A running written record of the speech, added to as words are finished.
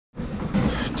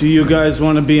Do you guys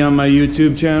want to be on my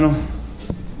YouTube channel?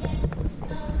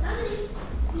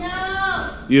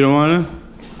 No. You don't want to?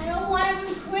 I don't want to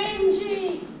be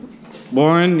cringy.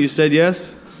 Warren, you said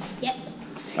yes? Yep.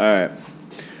 Alright.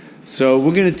 So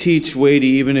we're going to teach Wadey,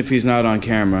 even if he's not on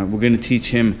camera, we're going to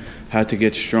teach him how to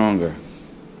get stronger.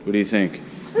 What do you think?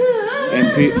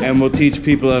 And we'll teach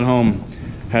people at home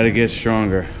how to get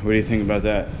stronger. What do you think about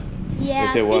that? Yeah.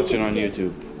 If they're watching on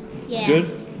YouTube. Yeah. It's good?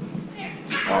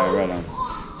 Alright, right on.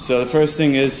 So the first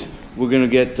thing is we're going to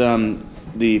get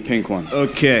the pink one.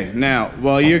 Okay, now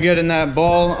while you're getting that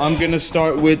ball, I'm going to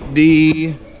start with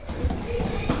the...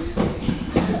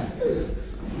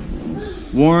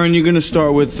 Warren, you're going to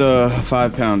start with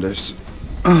 5-pounders.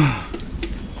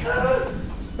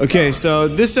 Okay, so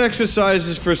this exercise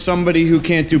is for somebody who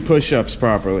can't do push-ups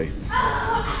properly.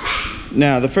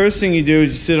 Now, the first thing you do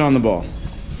is you sit on the ball.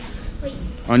 Wait.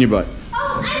 On your butt.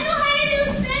 Oh, I know how to do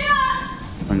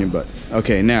sit-ups. On your butt.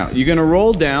 Okay, now, you're going to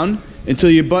roll down until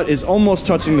your butt is almost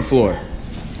touching the floor.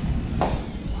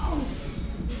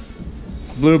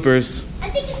 Bloopers. I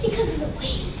think it's because of the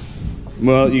weights.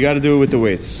 Well, you got to do it with the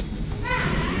weights.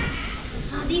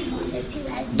 Oh, these ones are too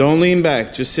heavy. Don't lean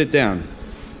back, just sit down.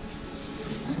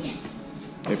 Okay.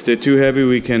 If they're too heavy,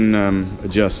 we can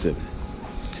adjust it.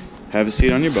 Have a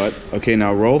seat on your butt. Okay,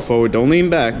 now roll forward. Don't lean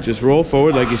back. Just roll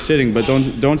forward like you're sitting, but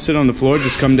don't sit on the floor.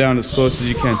 Just come down as close as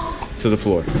you can to the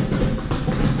floor.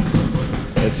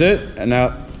 That's it. And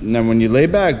now when you lay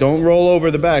back, don't roll over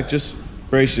the back. Just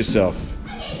brace yourself.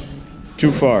 Too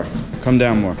far. Come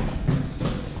down more.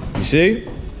 You see?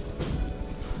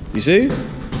 You see?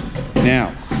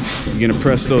 Now, you're going to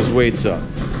press those weights up.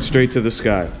 Straight to the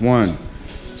sky. 1,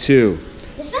 2,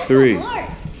 3,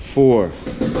 4,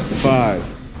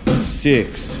 5,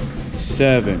 6,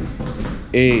 7,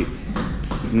 8,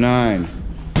 9,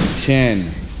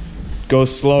 10. Go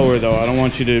slower though. I don't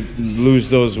want you to lose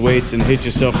those weights and hit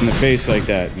yourself in the face like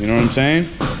that. You know what I'm saying?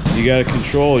 You gotta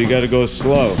control. You gotta go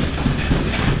slow.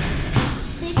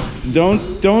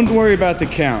 Don't worry about the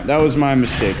count. That was my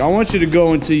mistake. I want you to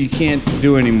go until you can't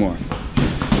do anymore.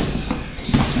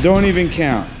 Don't even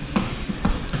count.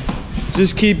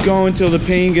 Just keep going till the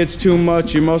pain gets too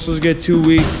much. Your muscles get too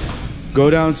weak. Go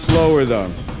down slower though.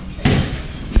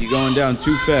 You're going down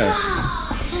too fast.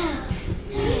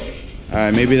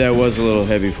 Alright, maybe that was a little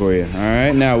heavy for you.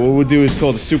 Alright, now what we'll do is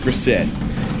called a superset.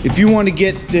 If you want to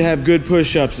get to have good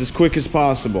push-ups as quick as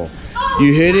possible,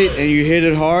 you hit it and you hit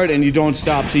it hard and you don't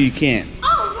stop till you can't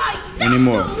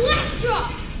anymore.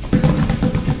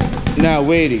 Now,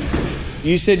 Wadey,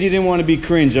 you said you didn't want to be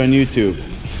cringe on YouTube,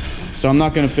 so I'm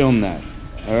not going to film that.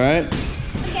 Alright?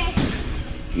 Okay.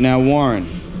 Now, Warren,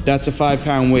 that's a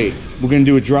 5-pound weight. We're going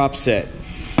to do a drop set.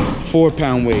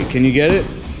 4-pound weight. Can you get it?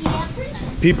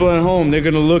 People at home, they're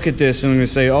going to look at this and they're going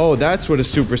to say, oh, that's what a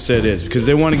superset is, because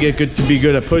they want to get good to be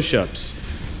good at push-ups.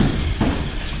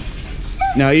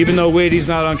 Now, even though Wadey's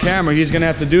not on camera, he's going to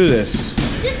have to do this,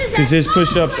 because his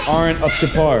push-ups aren't up to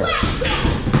par.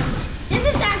 This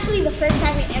is actually the first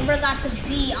time I ever got to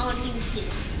be on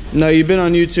YouTube. No, you've been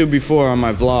on YouTube before on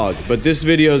my vlog, but this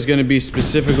video is going to be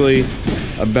specifically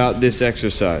about this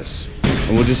exercise.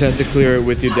 And we'll just have to clear it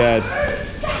with your dad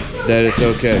that it's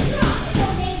okay.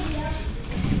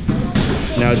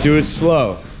 Now do it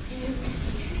slow.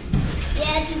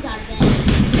 Yeah, these are good.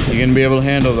 You're going to be able to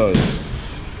handle those.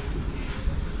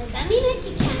 Does that mean I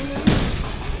can count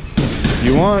them?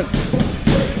 You want?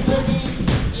 7,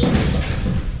 8,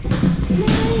 9,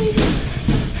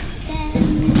 10,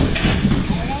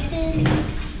 11,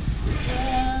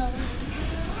 12,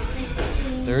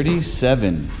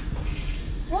 37.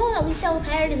 Well, at least I was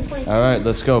higher than 22. Alright,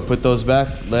 let's go. Put those back.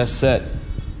 Last set.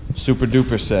 Super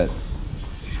duper set.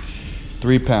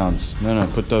 3 pounds. No,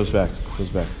 put those back. Put those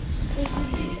back.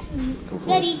 Go for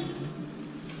Ready. it.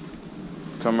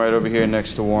 Come right over here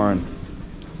next to Warren.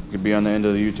 You could be on the end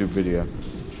of the YouTube video.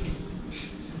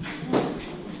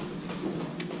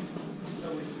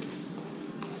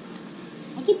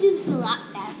 I can do this a lot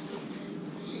faster.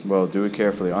 Well, do it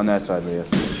carefully. On that side, Leah.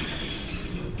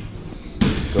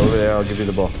 Go over there. I'll give you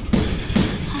the ball.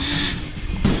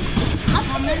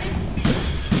 How many?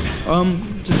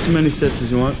 Just as many sets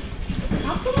as you want.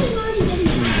 How come I'm already getting I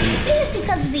think it's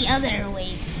because of the other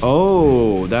weights.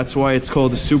 Oh, that's why it's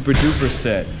called the super duper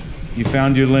set. You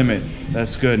found your limit.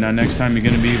 That's good. Now next time you're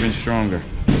going to be even stronger.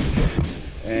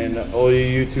 And all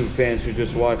you YouTube fans who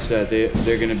just watched that,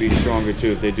 they're going to be stronger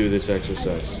too if they do this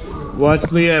exercise.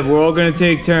 Watch Leah. We're all going to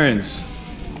take turns.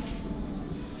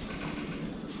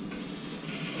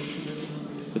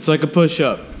 It's like a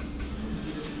push-up.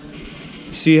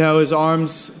 You see how his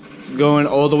arms going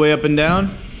all the way up and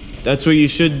down? That's what you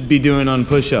should be doing on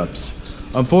push-ups.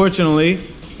 Unfortunately,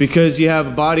 Because you have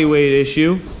a body weight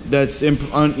issue that's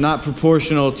not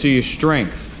proportional to your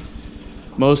strength.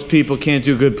 Most people can't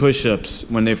do good push-ups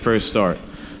when they first start.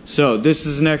 So this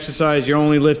is an exercise you're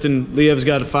only lifting. Leah's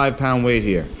got a 5-pound weight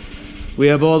here. We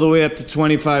have all the way up to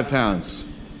 25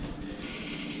 pounds.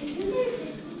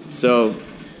 So,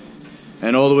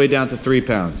 and all the way down to 3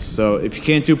 pounds. So if you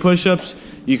can't do push-ups,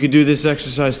 you could do this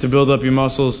exercise to build up your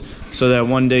muscles so that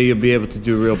one day you'll be able to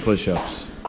do real push-ups.